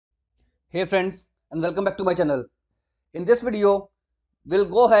Hey friends, and welcome back to my channel. In this video, we'll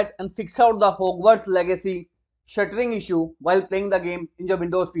go ahead and fix out the Hogwarts legacy shuttering issue while playing the game in your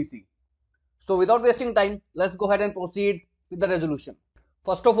Windows PC. So without wasting time, let's go ahead and proceed with the resolution.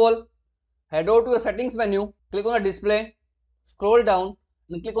 First of all, head over to your settings menu, click on the display, scroll down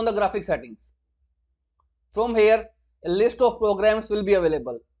and click on the graphics settings. From here, a list of programs will be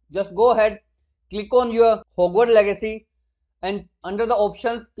available. Just go ahead, click on your Hogwarts legacy and under the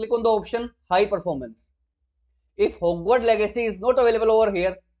options, click on the option high performance. If Hogwarts legacy is not available over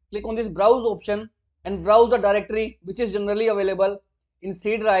here, click on this browse option and browse the directory which is generally available in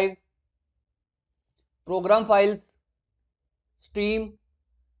C drive, program files, Steam,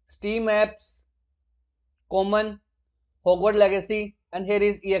 Steam apps, common, Hogwarts legacy, and here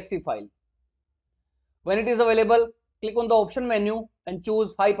is exe file. When it is available, click on the option menu and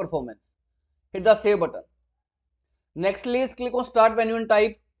choose high performance. Hit the save button. Nextly, click on start menu and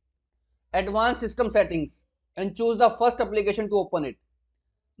type advanced system settings and choose the first application to open it.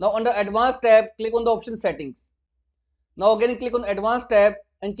 Now under advanced tab, click on the option settings. Now again click on advanced tab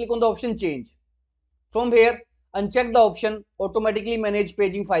and click on the option change. From here, uncheck the option automatically manage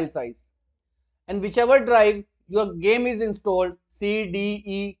paging file size. And whichever drive your game is installed, C, D,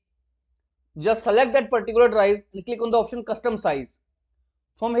 E, just select that particular drive and click on the option custom size.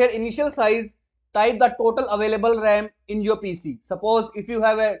 From here initial size, type the total available RAM in your PC. Suppose if you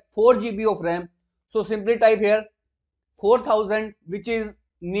have a 4 GB of RAM, so simply type here 4000, which is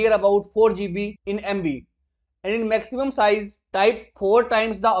near about 4 GB in MB. And in maximum size, type 4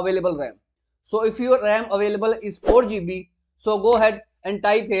 times the available RAM. So if your RAM available is 4 GB, so go ahead and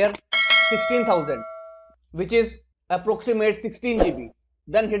type here 16,000, which is approximate 16 GB.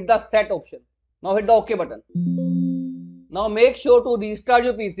 Then hit the set option. Now hit the OK button. Now make sure to restart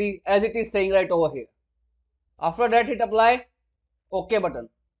your PC as it is saying right over here. After that, hit apply, OK button.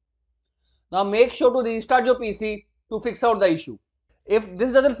 Now make sure to restart your PC to fix out the issue. If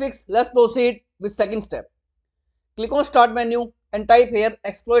this doesn't fix, let's proceed with second step. Click on start menu and type here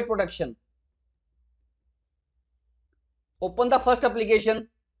exploit protection. Open the first application.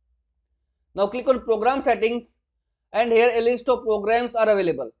 Now click on program settings and here a list of programs are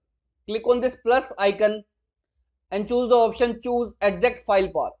available. Click on this plus icon and choose the option choose exact file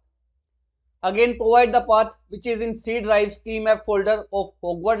path. Again provide the path which is in C drive Steam app folder of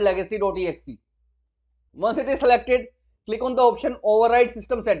Hogwarts legacy.exe. Once it is selected, click on the option override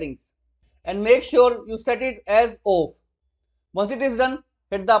system settings and make sure you set it as off. Once it is done,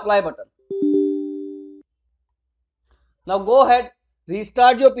 hit the apply button. Now go ahead,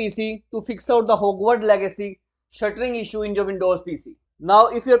 restart your PC to fix out the Hogwarts legacy shuttering issue in your Windows PC. Now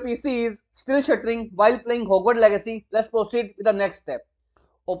if your PC is still shuttering while playing Hogwarts legacy, let's proceed with the next step.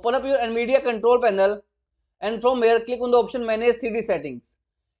 Open up your NVIDIA control panel and from here click on the option manage 3D settings.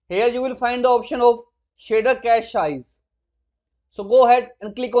 Here you will find the option of shader cache size. So go ahead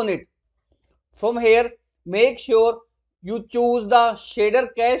and click on it. From here make sure you choose the shader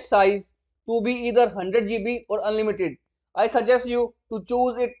cache size to be either 100 GB or unlimited. I suggest you to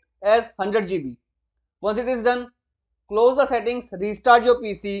choose it as 100 GB. Once it is done, close the settings, restart your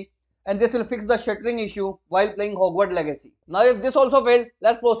PC and this will fix the shuttering issue while playing Hogwarts legacy. Now if this also failed,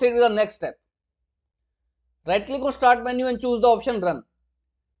 let's proceed with the next step. Right click on start menu and choose the option run.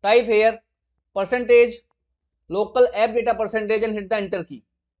 Type here percentage local app data percentage and hit the enter key.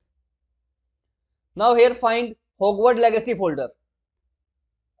 Now here find Hogwarts legacy folder.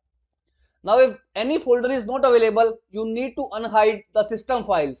 Now if any folder is not available, you need to unhide the system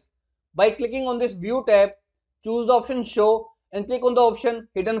files. By clicking on this view tab, choose the option show and click on the option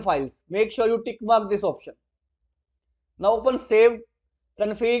hidden files. Make sure you tick mark this option. Now open saved,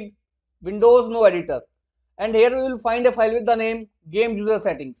 config, Windows no editor and here we will find a file with the name game user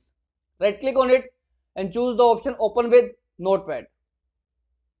settings. Right click on it and choose the option open with notepad.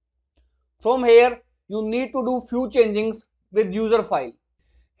 From here you need to do few changings with user file.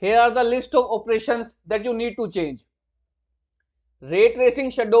 Here are the list of operations that you need to change. Ray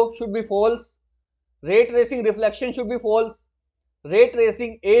tracing shadow should be false. Ray tracing reflection should be false. Ray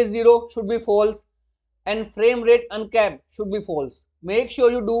tracing A0 should be false. And frame rate uncapped should be false. Make sure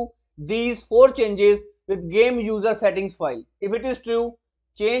you do these 4 changes with game user settings file. If it is true,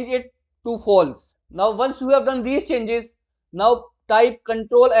 change it to false. Now once you have done these changes, now type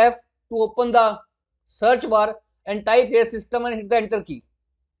Ctrl F to open the search bar and type here system and hit the enter key.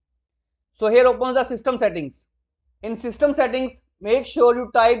 So here opens the system settings. In system settings, make sure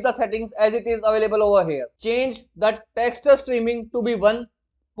you type the settings as it is available over here. Change the texture streaming to be 1,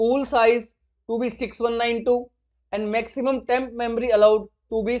 pool size to be 6192 and maximum temp memory allowed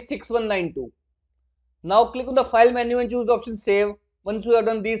to be 6192. Now click on the file menu and choose the option save once you have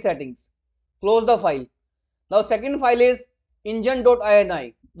done these settings. Close the file. Now second file is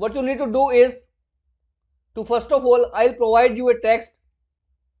engine.ini. What you need to do is to first of all, I'll provide you a text.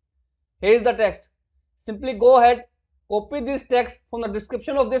 Here is the text. Simply go ahead, copy this text from the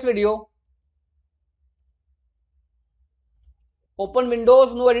description of this video. Open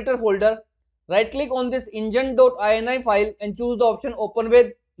Windows New Editor folder. Right click on this engine.ini file and choose the option open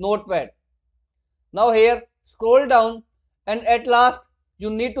with notepad. Now here scroll down and at last you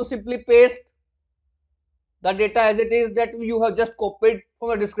need to simply paste the data as it is that you have just copied from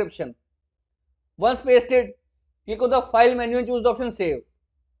the description. Once pasted, click on the file menu and choose the option save.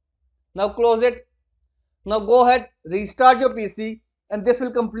 Now close it. Now go ahead, restart your PC and this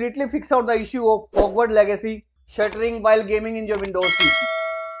will completely fix out the issue of Hogwarts legacy shuttering while gaming in your Windows PC.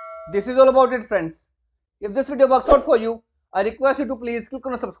 This is all about it, friends. If this video works out for you, I request you to please click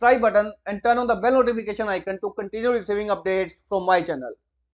on the subscribe button and turn on the bell notification icon to continue receiving updates from my channel.